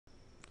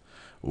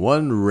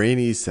One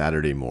rainy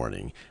Saturday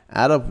morning,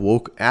 Adam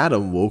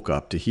woke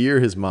up to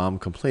hear his mom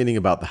complaining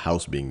about the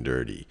house being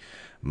dirty.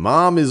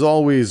 "Mom is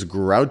always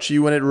grouchy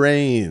when it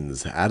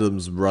rains,"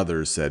 Adam's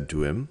brother said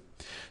to him.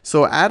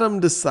 So Adam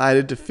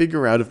decided to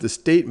figure out if the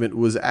statement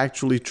was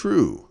actually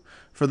true.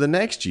 For the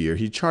next year,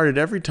 he charted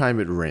every time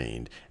it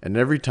rained and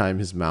every time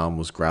his mom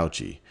was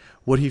grouchy.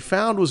 What he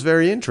found was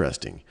very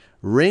interesting.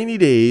 Rainy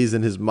days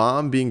and his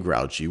mom being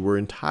grouchy were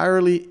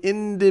entirely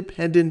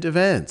independent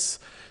events.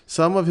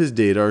 Some of his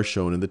data are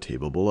shown in the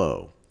table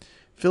below.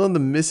 Fill in the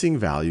missing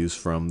values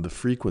from the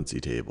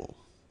frequency table.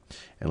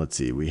 And let's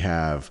see, we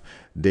have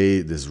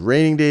this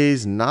raining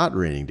days, not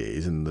raining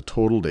days, and the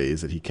total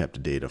days that he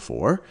kept data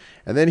for.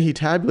 And then he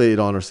tabulated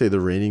on, or say, the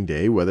raining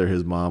day, whether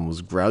his mom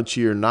was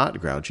grouchy or not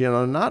grouchy, and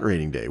on a not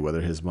raining day, whether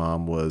his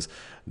mom was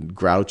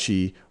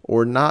grouchy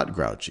or not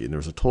grouchy. And there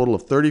was a total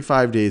of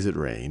 35 days it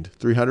rained,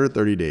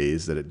 330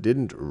 days that it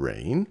didn't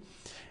rain,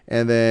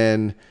 and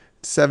then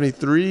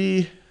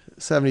 73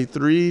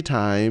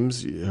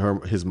 times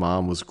his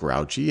mom was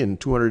grouchy, and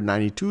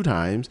 292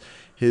 times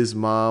his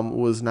mom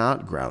was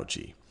not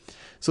grouchy.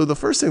 So the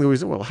first thing that we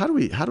said, well, how do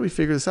we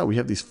figure this out? We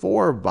have these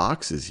 4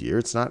 boxes here.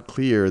 It's not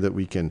clear that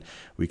we can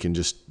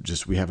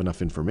just we have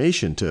enough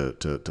information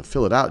to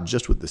fill it out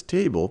just with this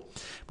table.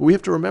 But we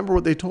have to remember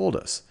what they told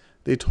us.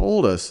 They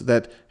told us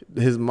that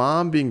his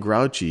mom being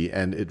grouchy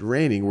and it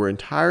raining were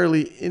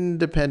entirely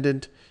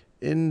independent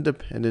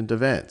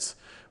events.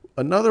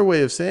 Another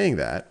way of saying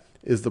that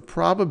is the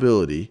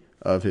probability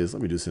of his,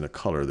 let me do this in a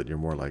color that you're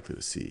more likely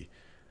to see.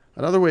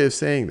 Another way of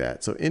saying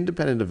that, so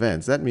independent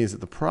events, that means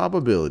that the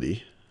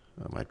probability,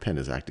 my pen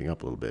is acting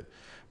up a little bit,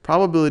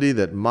 probability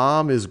that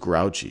mom is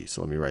grouchy. So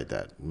let me write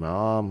that.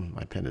 Mom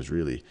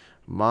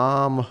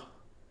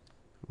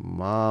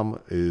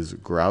is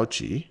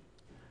grouchy.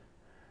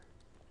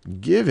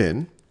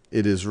 Given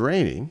it is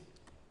raining,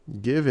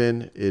 it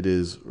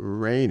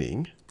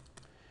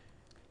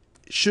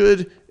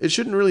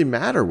shouldn't really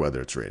matter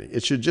whether it's raining.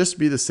 It should just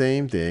be the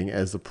same thing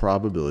as the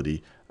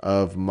probability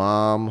of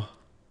mom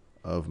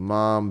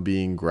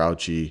being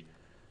grouchy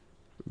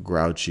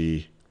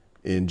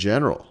in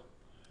general.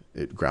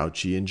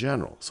 Grouchy in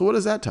general. So what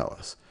does that tell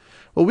us?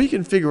 Well, we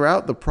can figure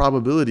out the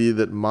probability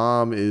that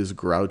mom is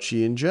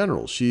grouchy in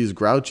general. She's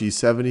grouchy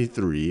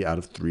 73 out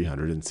of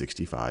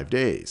 365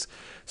 days.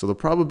 So the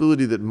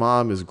probability that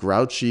mom is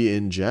grouchy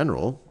in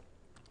general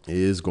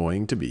is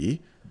going to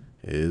be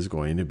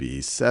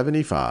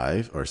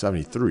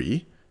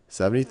 73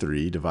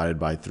 divided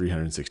by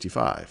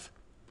 365.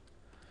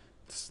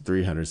 It's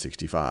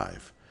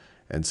 365.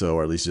 And so,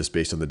 or at least just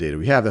based on the data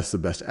we have, that's the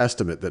best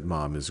estimate that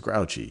mom is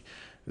grouchy.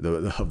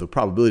 Of the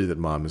probability that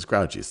mom is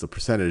grouchy. It's the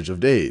percentage of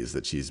days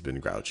that she's been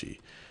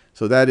grouchy.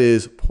 So that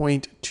is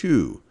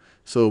 0.2.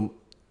 So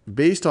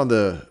based on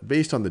the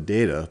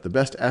data, the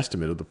best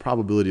estimate of the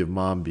probability of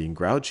mom being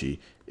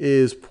grouchy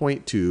is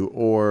 0.2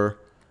 or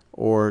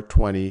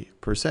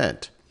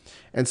 20%.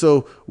 And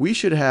so we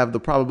should have the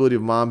probability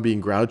of mom being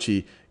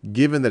grouchy,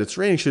 given that it's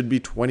raining, should be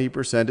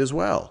 20% as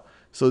well.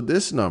 So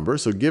this number,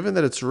 so given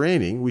that it's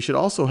raining, we should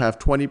also have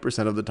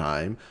 20% of the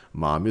time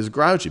mom is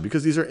grouchy,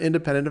 because these are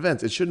independent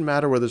events. It shouldn't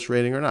matter whether it's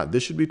raining or not.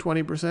 This should be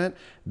 20%.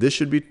 She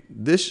should be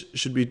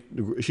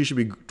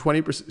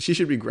 20%. She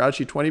should be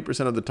grouchy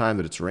 20% of the time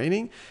that it's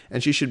raining,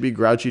 and she should be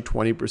grouchy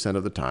 20%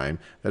 of the time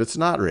that it's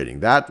not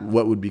raining. That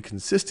what would be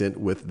consistent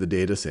with the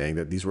data saying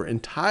that these were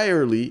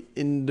entirely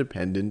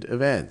independent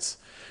events.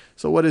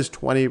 So what is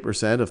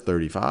 20% of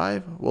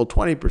 35? Well,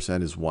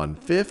 20% is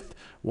 1/5.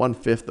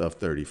 1/5 of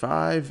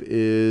 35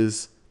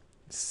 is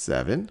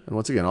 7. And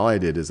once again, all I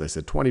did is I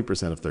said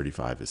 20% of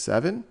 35 is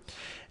 7.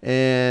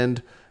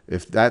 And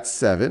if that's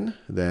 7,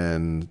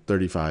 then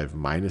 35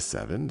 minus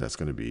 7, that's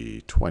going to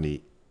be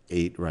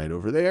 28 right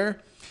over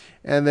there.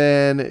 And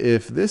then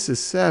if this is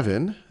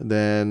 7,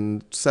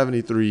 then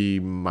 73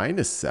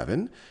 minus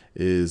 7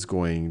 is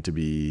going to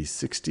be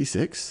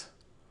 66.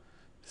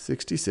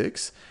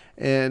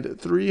 And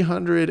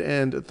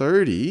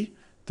 330,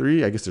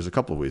 I guess there's a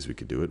couple of ways we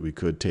could do it. We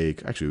could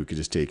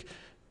just take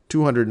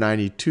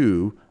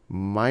 292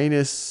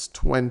 minus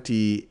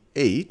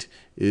 28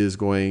 is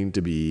going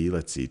to be,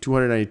 let's see,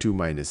 292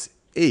 minus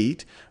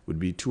 8 would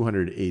be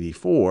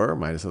 284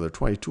 minus another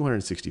 20,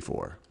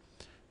 264.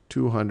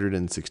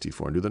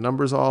 264. And do the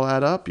numbers all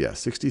add up? Yes,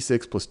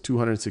 66 plus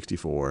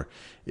 264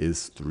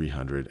 is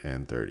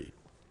 330.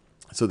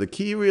 So the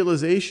key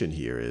realization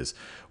here is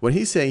what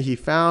he's saying he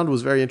found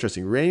was very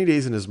interesting. Rainy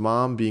days and his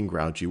mom being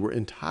grouchy were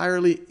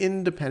entirely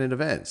independent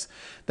events.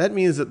 That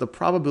means that the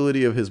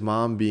probability of his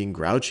mom being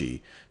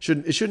grouchy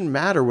shouldn't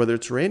matter whether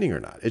it's raining or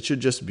not. It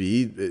should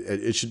be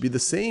the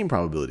same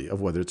probability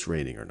of whether it's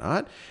raining or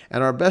not.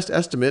 And our best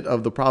estimate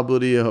of the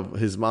probability of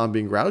his mom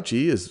being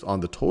grouchy is on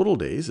the total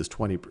days is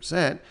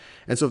 20%.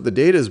 And so if the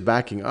data is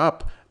backing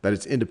up that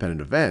it's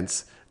independent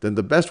events, then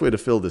the best way to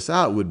fill this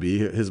out would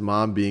be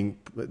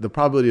the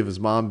probability of his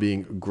mom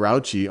being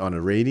grouchy on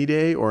a rainy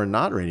day or a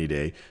not rainy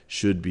day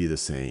should be the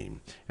same.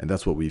 And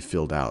that's what we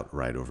filled out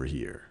right over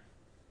here.